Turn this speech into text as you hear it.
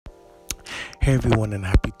Hey everyone, and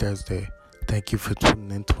happy Thursday. Thank you for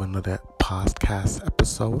tuning in to another podcast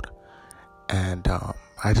episode. And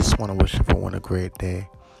I just want to wish everyone a great day.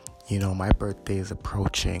 My birthday is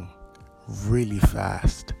approaching really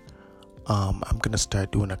fast. I'm going to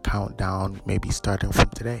start doing a countdown, maybe starting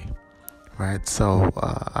from today, right? So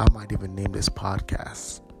I might even name this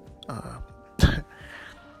podcast, I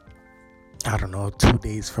don't know, 2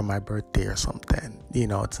 days from my birthday or something.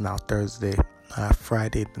 It's now Thursday.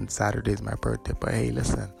 Friday and Saturday is my birthday. But hey,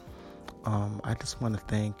 listen, I just want to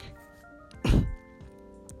thank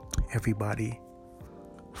everybody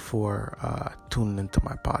for tuning into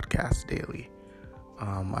my podcast daily.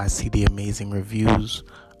 I see the amazing reviews.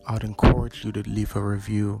 I would encourage you to leave a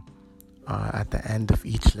review at the end of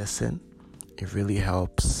each listen. It really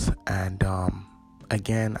helps. And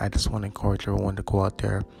again, I just want to encourage everyone to go out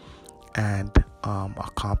there and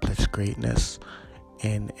accomplish greatness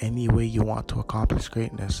in any way you want to accomplish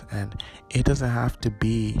greatness. And it doesn't have to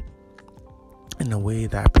be in a way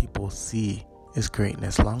that people see is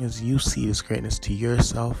greatness. As long as you see it's greatness to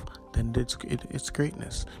yourself, then it's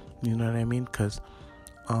greatness. You know what I mean? Because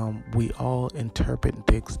we all interpret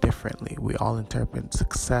things differently. We all interpret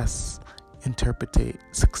success in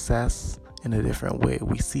a different way.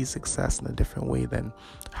 We see success in a different way than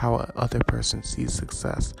how other person sees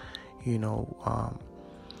success.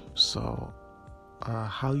 So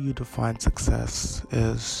how you define success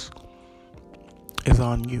is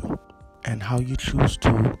on you, and how you choose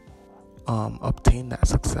to obtain that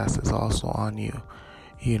success is also on you.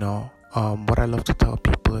 What I love to tell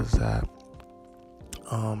people is that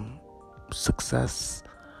success,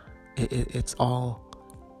 it's all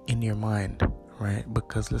in your mind, right?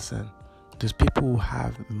 Because listen, there's people who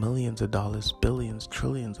have millions of dollars, billions,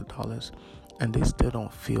 trillions of dollars, and they still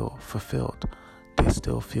don't feel fulfilled. They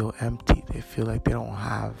still feel empty. They feel like they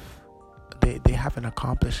haven't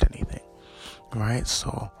accomplished anything, right?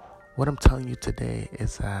 So what I'm telling you today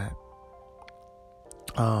is that,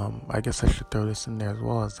 I guess I should throw this in there as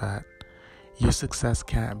well, is that your success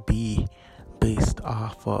can't be based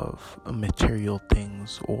off of material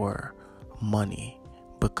things or money,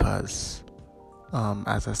 because,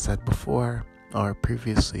 as I said before or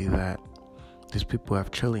previously, that there's people who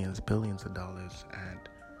have trillions, billions of dollars, and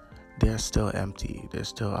they're still empty. They're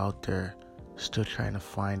still out there, still trying to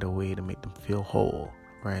find a way to make them feel whole,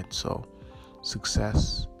 right? So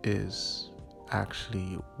success is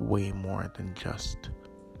actually way more than just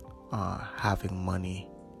having money,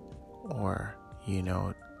 or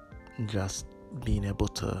just being able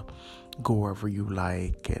to go wherever you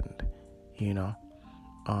like. And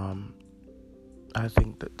I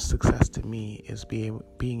think that success to me is being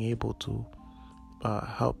able to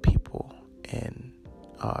help people in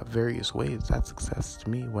various ways. That's success to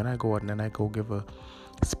me. When I go out and then I go give a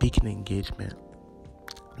speaking engagement,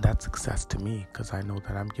 that's success to me, because I know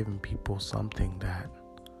that I'm giving people something that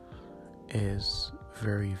is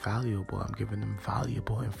very valuable. I'm giving them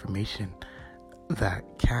valuable information that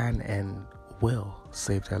can and will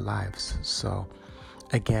save their lives. So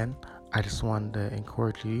again, I just wanted to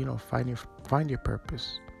encourage you, find your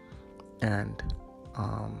purpose and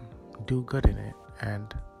do good in it,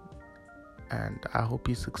 and I hope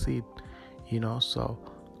you succeed. So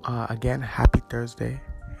again, happy Thursday,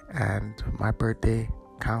 and my birthday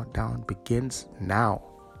countdown begins now.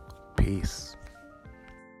 Peace.